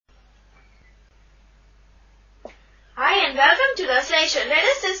to the session. Let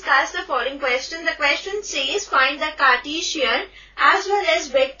us discuss the following question. The question says, find the Cartesian as well as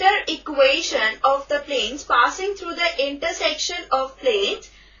vector equation of the planes passing through the intersection of planes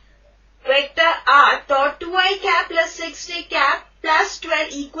vector r dot 2I cap plus 6j cap plus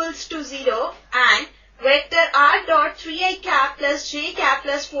 12 equals to 0 and vector r dot 3I cap plus j cap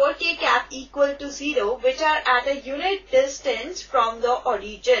plus 4k cap equal to 0, which are at a unit distance from the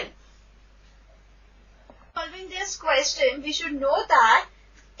origin. Solving this question, we should know that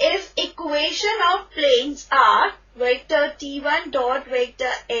if equation of planes are vector t1 dot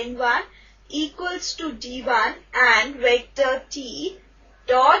vector n1 equals to d1 and vector t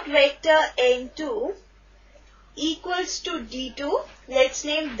dot vector n2 equals to d2, let's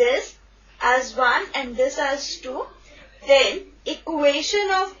name this as 1 and this as 2, then equation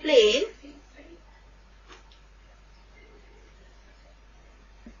of plane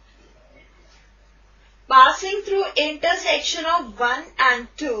passing through intersection of 1 and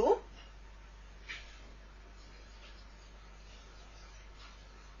 2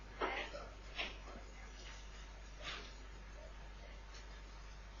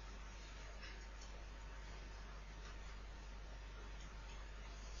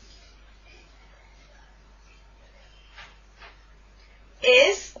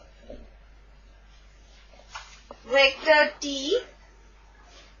 is vector t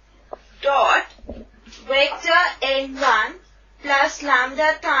dot vector n1 plus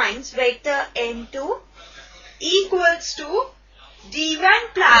lambda times vector n2 equals to d1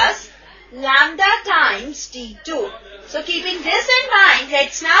 plus lambda times d2. So keeping this in mind,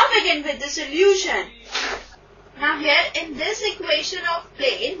 let's now begin with the solution. Now here in this equation of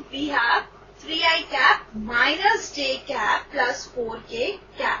plane, we have 3I cap minus j cap plus 4k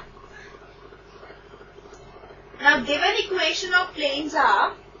cap. Now given equation of planes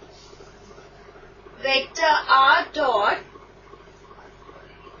are vector r dot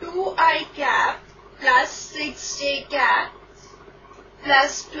 2I cap plus 6j cap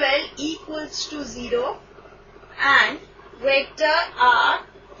plus 12 equals to 0 and vector r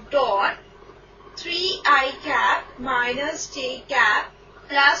dot 3I cap minus j cap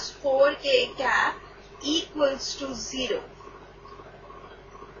plus 4k cap equals to 0.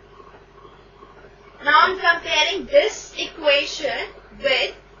 Now on comparing this equation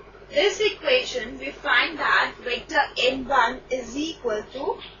with this equation, we find that vector n1 is equal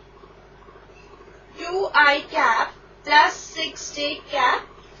to 2I cap plus 6j cap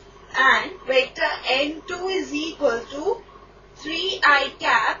and vector n2 is equal to 3I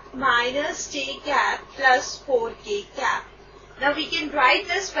cap minus j cap plus 4k cap. Now we can write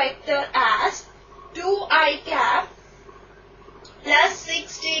this vector as 2I cap plus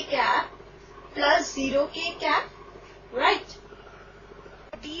 6j cap plus 0k cap, right?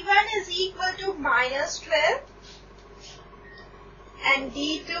 d1 is equal to minus 12 and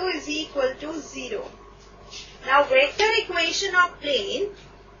d2 is equal to 0. Now vector equation of plane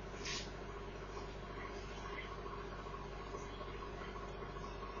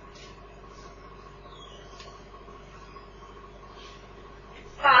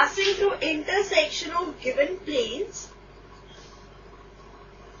passing through intersection of given planes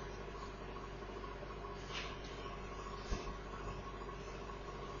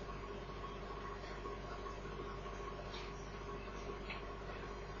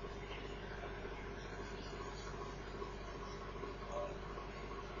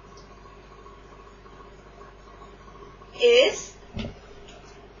is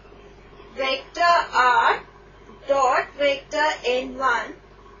vector r dot vector n1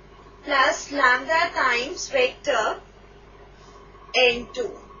 plus lambda times vector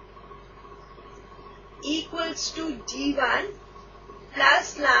n2 equals to d1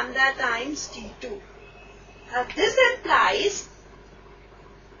 plus lambda times d2. Now this implies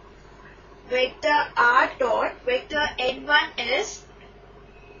vector r dot vector n1 is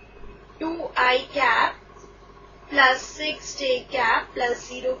 2I cap plus 6j cap plus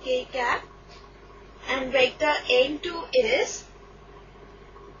 0k cap and vector n2 is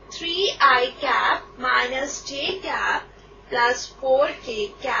 3I cap minus j cap plus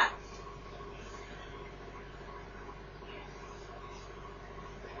 4k cap.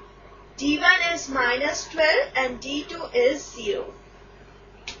 d1 is minus 12 and d2 is 0.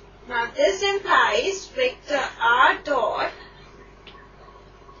 Now this implies vector r dot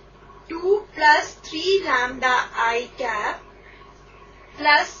 2 plus 3 lambda I cap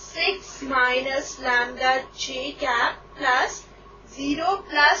plus 6 minus lambda j cap plus 0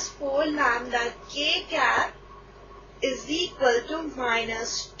 plus 4 lambda k cap is equal to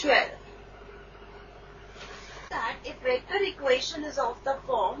minus 12. That if vector equation is of the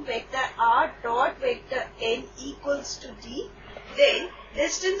form vector r dot vector n equals to d, Then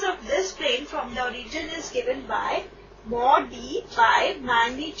distance of this plane from the origin is given by mod d by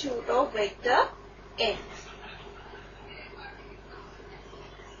magnitude of vector n.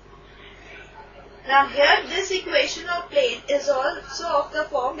 Now here this equation of plane is also of the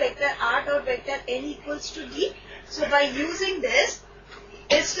form vector r dot vector n equals to d. So by using this,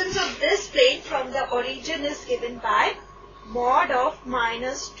 distance of this plane from the origin is given by mod of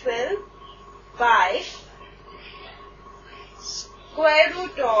minus 12 by square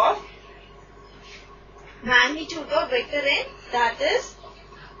root of magnitude of vector n, that is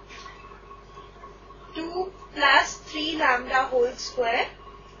 2 plus 3 lambda whole square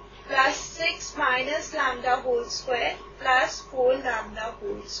plus 6 minus lambda whole square plus 4 lambda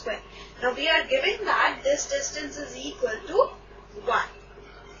whole square. Now we are given that this distance is equal to 1.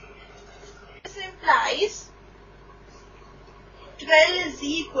 This implies 12 is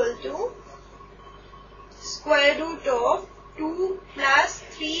equal to square root of 2 plus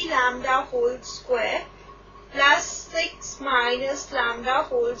 3 lambda whole square plus 6 minus lambda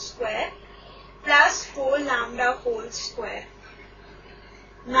whole square plus 4 lambda whole square.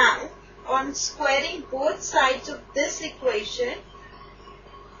 Now, on squaring both sides of this equation,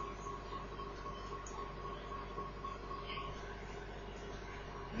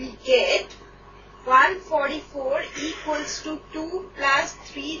 we get 144 equals to 2 plus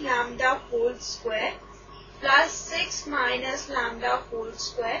 3 lambda whole square plus 6 minus lambda whole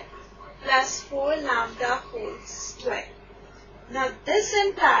square plus 4 lambda whole square. Now this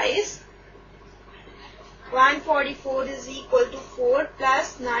implies 144 is equal to 4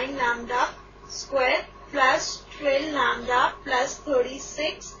 plus 9 lambda square plus 12 lambda plus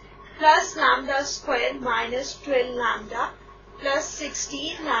 36 plus lambda square minus 12 lambda plus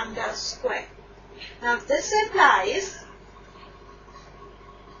 16 lambda square. Now this implies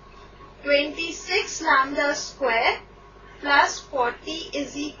 26 lambda square plus 40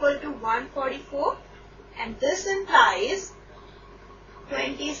 is equal to 144, and this implies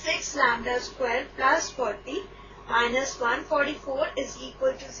 26 lambda square plus 40 minus 144 is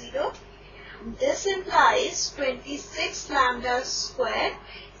equal to 0. This implies 26 lambda square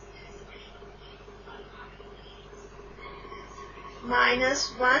minus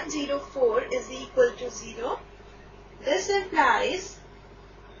 104 is equal to 0. This implies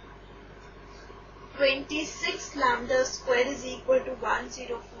 26 lambda square is equal to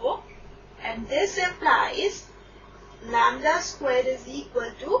 104, and this implies lambda square is equal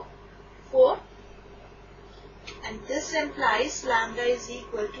to 4, and this implies lambda is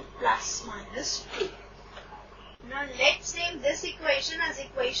equal to plus minus 2. Now let's name this equation as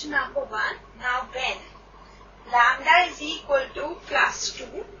equation number 1. Now when lambda is equal to plus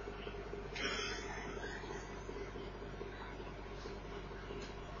 2,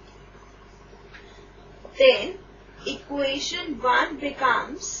 then equation 1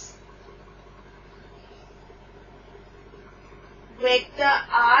 becomes vector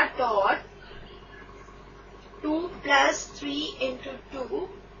r dot 2 plus 3 into 2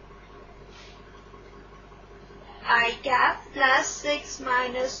 I cap plus 6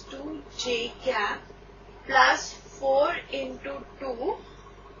 minus 2 j cap plus 4 into 2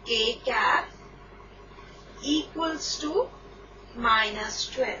 k cap equals to minus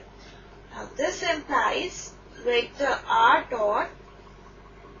 12. Now this implies vector r dot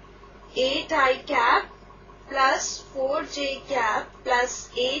 8 I cap plus 4 j cap plus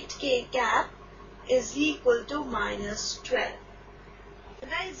 8 k cap is equal to minus 12.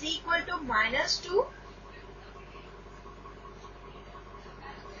 That is equal to minus 2.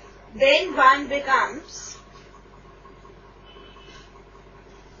 Then 1 becomes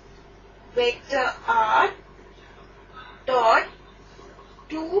vector r dot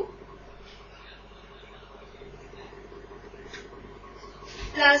 2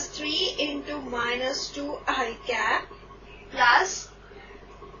 plus 3 into minus 2 I cap plus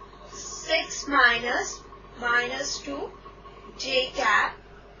 6 minus 2 j cap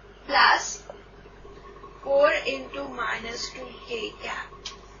plus 4 into minus 2 k cap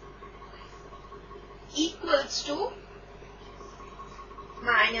equals to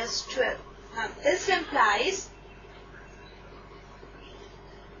minus 12. Now this implies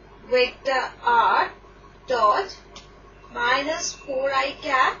vector r dot minus 4i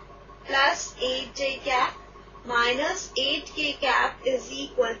cap plus 8j cap minus 8k cap is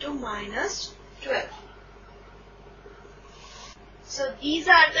equal to minus 12. So these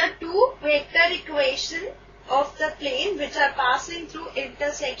are the two vector equations of the plane which are passing through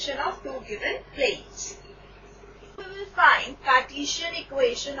intersection of two given planes. We will find Cartesian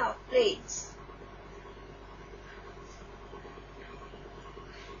equation of planes.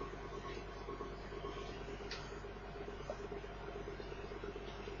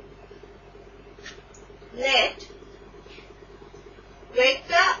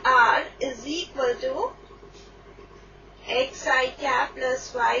 cap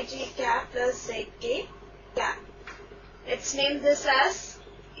plus yj cap plus zk cap. Let's name this as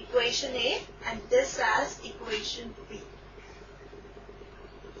equation A and this as equation B.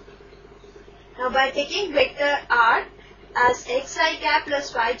 Now by taking vector r as xi cap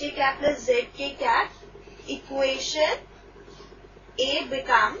plus yj cap plus zk cap, equation A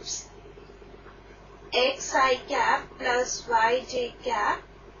becomes xi cap plus yj cap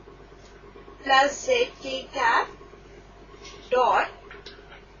plus zk cap dot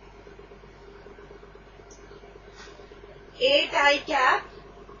 8i cap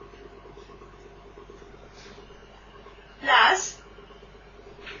plus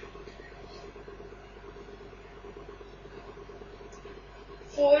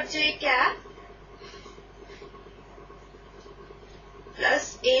j cap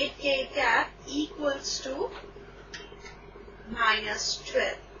plus 8k cap equals to minus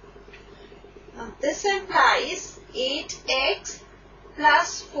 12. Now this implies 8x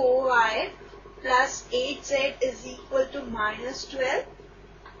plus 4y plus 8z is equal to minus 12,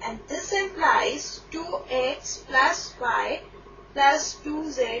 and this implies 2x plus y plus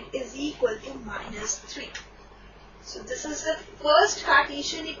 2z is equal to minus 3. So this is the first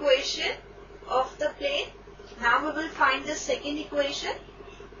Cartesian equation of the plane. Now we will find the second equation.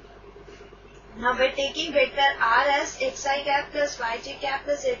 Now by taking vector r as xi cap plus yj cap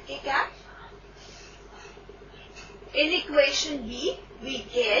plus zk cap, in equation B we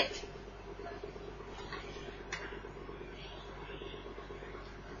get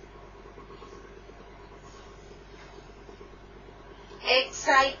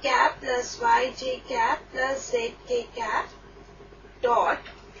xi cap plus yj cap plus zk cap dot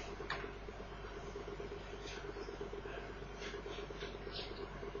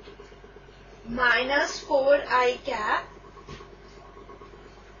minus 4i cap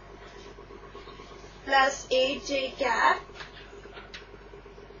plus 8j cap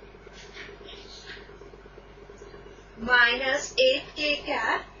minus 8k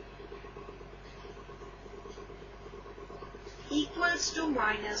cap equals to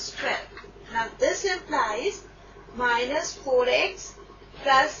minus 12. Now this implies minus 4x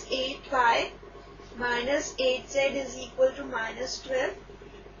plus 8y minus 8z is equal to minus 12,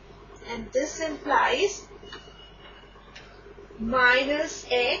 and this implies minus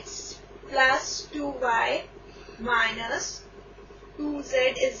x plus 2y minus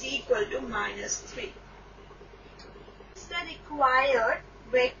 2z is equal to minus 3. The required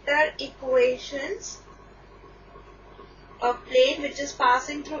vector equations of plane which is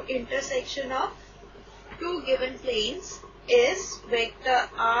passing through intersection of two given planes is vector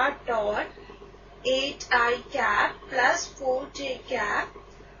r dot 8i cap plus 4j cap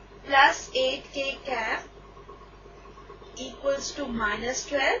plus 8k cap equals to minus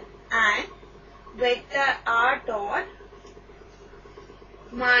 12, and vector r dot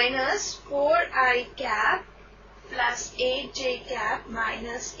minus 4i cap plus 8j cap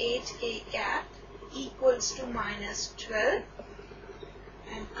minus 8k cap equals to minus 12,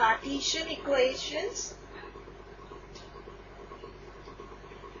 and Cartesian equations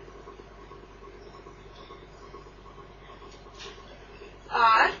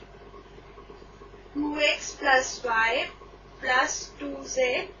are 2x plus y plus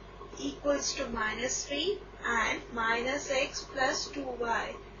 2z equals to minus 3 and minus x plus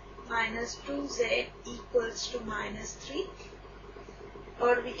 2y minus 2z equals to minus 3,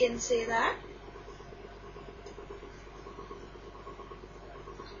 or we can say that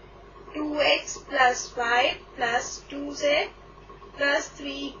 2x plus y plus 2z plus 3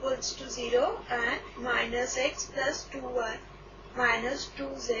 equals to 0 and minus x plus 2y minus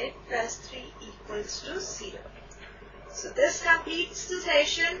 2z plus 3 equals to 0. So this completes the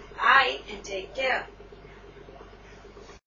session. Bye and take care.